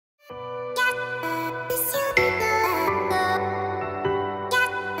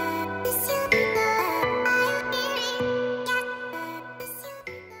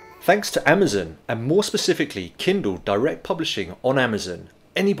Thanks to Amazon, and more specifically Kindle Direct Publishing on Amazon,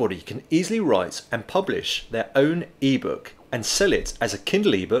 anybody can easily write and publish their own ebook and sell it as a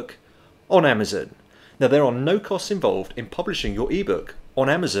Kindle ebook on Amazon. Now, there are no costs involved in publishing your ebook on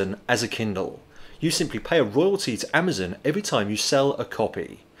Amazon as a Kindle. You simply pay a royalty to Amazon every time you sell a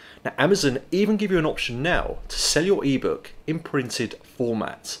copy. Now, Amazon even give you an option now to sell your ebook in printed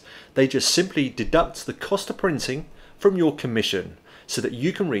format. They just simply deduct the cost of printing from your commission, so that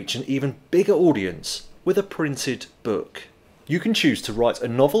you can reach an even bigger audience with a printed book. You can choose to write a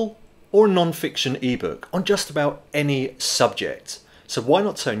novel or a non-fiction ebook on just about any subject. So why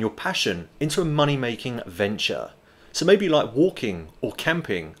not turn your passion into a money-making venture? So maybe you like walking or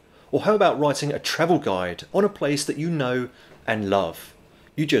camping, or how about writing a travel guide on a place that you know and love?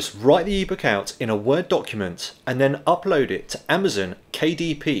 You just write the ebook out in a Word document and then upload it to Amazon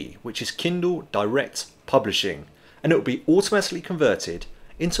KDP, which is Kindle Direct Publishing, and it will be automatically converted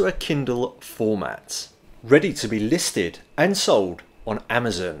into a Kindle format, ready to be listed and sold on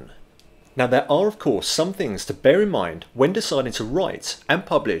Amazon. Now, there are of course some things to bear in mind when deciding to write and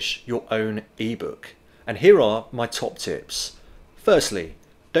publish your own ebook, and here are my top tips. Firstly,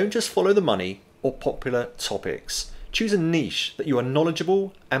 don't just follow the money or popular topics. Choose a niche that you are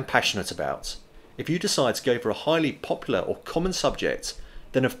knowledgeable and passionate about. If you decide to go for a highly popular or common subject,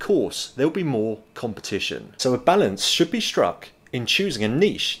 then of course there will be more competition. So a balance should be struck in choosing a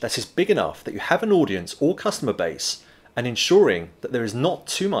niche that is big enough that you have an audience or customer base, and ensuring that there is not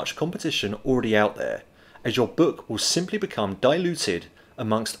too much competition already out there, as your book will simply become diluted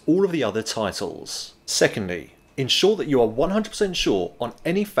amongst all of the other titles. Secondly, ensure that you are 100% sure on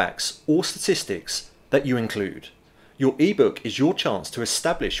any facts or statistics that you include. Your ebook is your chance to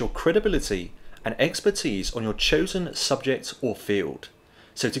establish your credibility and expertise on your chosen subject or field.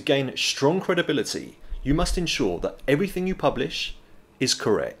 So to gain strong credibility, you must ensure that everything you publish is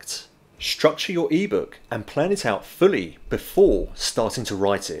correct. Structure your ebook and plan it out fully before starting to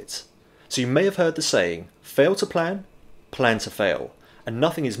write it. So you may have heard the saying, fail to plan, plan to fail. And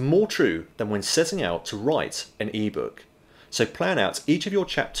nothing is more true than when setting out to write an ebook. So plan out each of your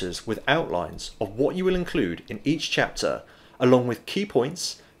chapters with outlines of what you will include in each chapter, along with key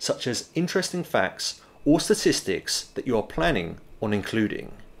points such as interesting facts or statistics that you are planning on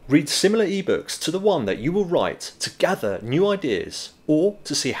including. Read similar ebooks to the one that you will write to gather new ideas, or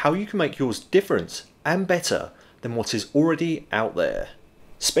to see how you can make yours different and better than what is already out there.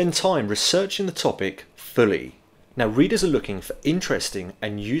 Spend time researching the topic fully. Now, readers are looking for interesting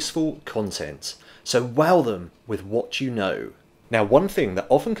and useful content, so wow them with what you know. Now, one thing that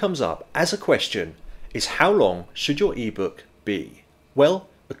often comes up as a question is, how long should your ebook be? Well,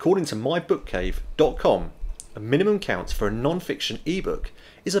 according to mybookcave.com, a minimum count for a non-fiction ebook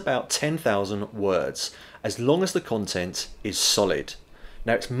is about 10,000 words, as long as the content is solid.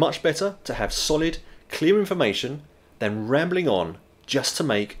 Now, it's much better to have solid, clear information than rambling on just to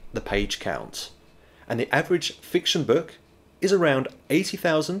make the page count. And the average fiction book is around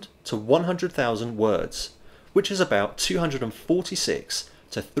 80,000 to 100,000 words, which is about 246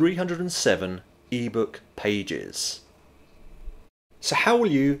 to 307 ebook pages. So how will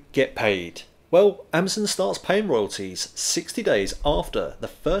you get paid? Well, Amazon starts paying royalties 60 days after the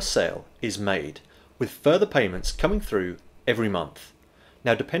first sale is made, with further payments coming through every month.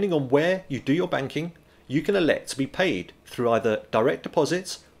 Now, depending on where you do your banking, you can elect to be paid through either direct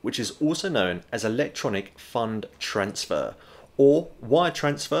deposits, which is also known as electronic fund transfer, or wire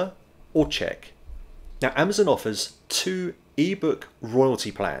transfer or check. Now, Amazon offers two ebook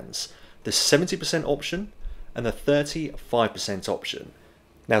royalty plans, the 70% option and the 35% option.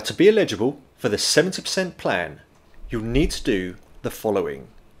 Now, to be eligible for the 70% plan, you'll need to do the following.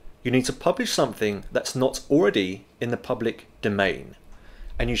 You need to publish something that's not already in the public domain,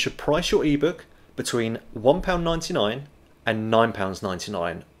 and you should price your ebook between £1.99 and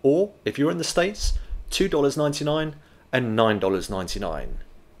 £9.99, or if you're in the States, $2.99 and $9.99.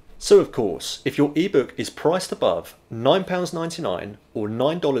 So of course, if your ebook is priced above £9.99 or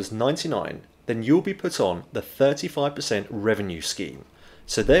 $9.99, then you'll be put on the 35% revenue scheme.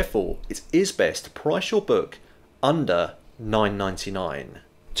 So therefore, it is best to price your book under $9.99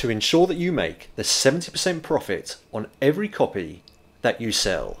 to ensure that you make the 70% profit on every copy that you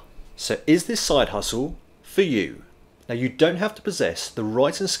sell. So is this side hustle for you? Now, you don't have to possess the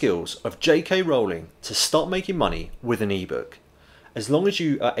writing skills of J.K. Rowling to start making money with an ebook. As long as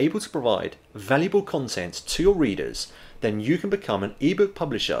you are able to provide valuable content to your readers, then you can become an ebook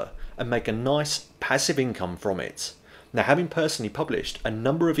publisher and make a nice passive income from it. Now, having personally published a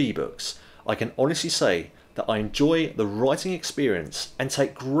number of ebooks, I can honestly say that I enjoy the writing experience and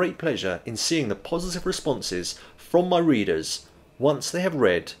take great pleasure in seeing the positive responses from my readers once they have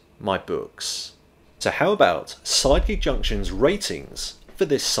read my books. So how about Sidekick Junction's ratings for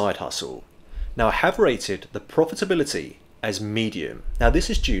this side hustle? Now I have rated the profitability as medium. Now this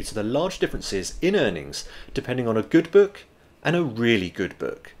is due to the large differences in earnings depending on a good book and a really good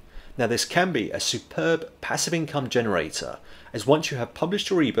book. Now this can be a superb passive income generator, as once you have published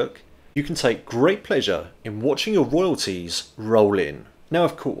your ebook, you can take great pleasure in watching your royalties roll in. Now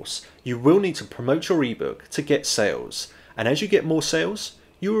of course, you will need to promote your ebook to get sales, and as you get more sales,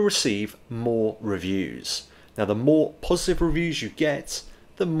 you will receive more reviews. Now the more positive reviews you get,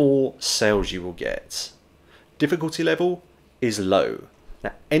 the more sales you will get. Difficulty level is low.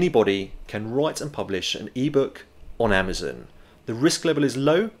 Now anybody can write and publish an ebook on Amazon. The risk level is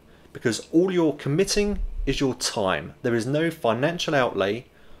low because all you're committing is your time. There is no financial outlay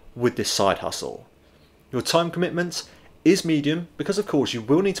with this side hustle. Your time commitment is medium because of course you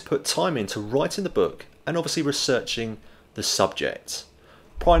will need to put time into writing the book and obviously researching the subject.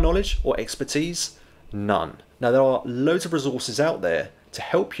 Prior knowledge or expertise? None. Now there are loads of resources out there to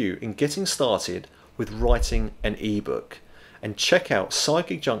help you in getting started with writing an ebook, and check out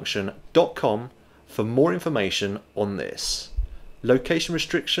sidekickjunction.com for more information on this. Location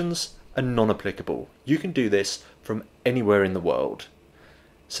restrictions are non-applicable. You can do this from anywhere in the world.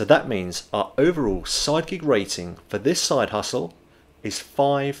 So that means our overall Sidekick rating for this side hustle is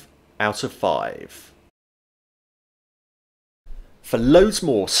 5 out of 5. For loads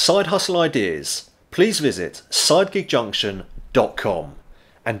more side hustle ideas, please visit sidekickjunction.com,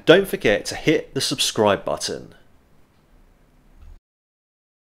 and don't forget to hit the subscribe button.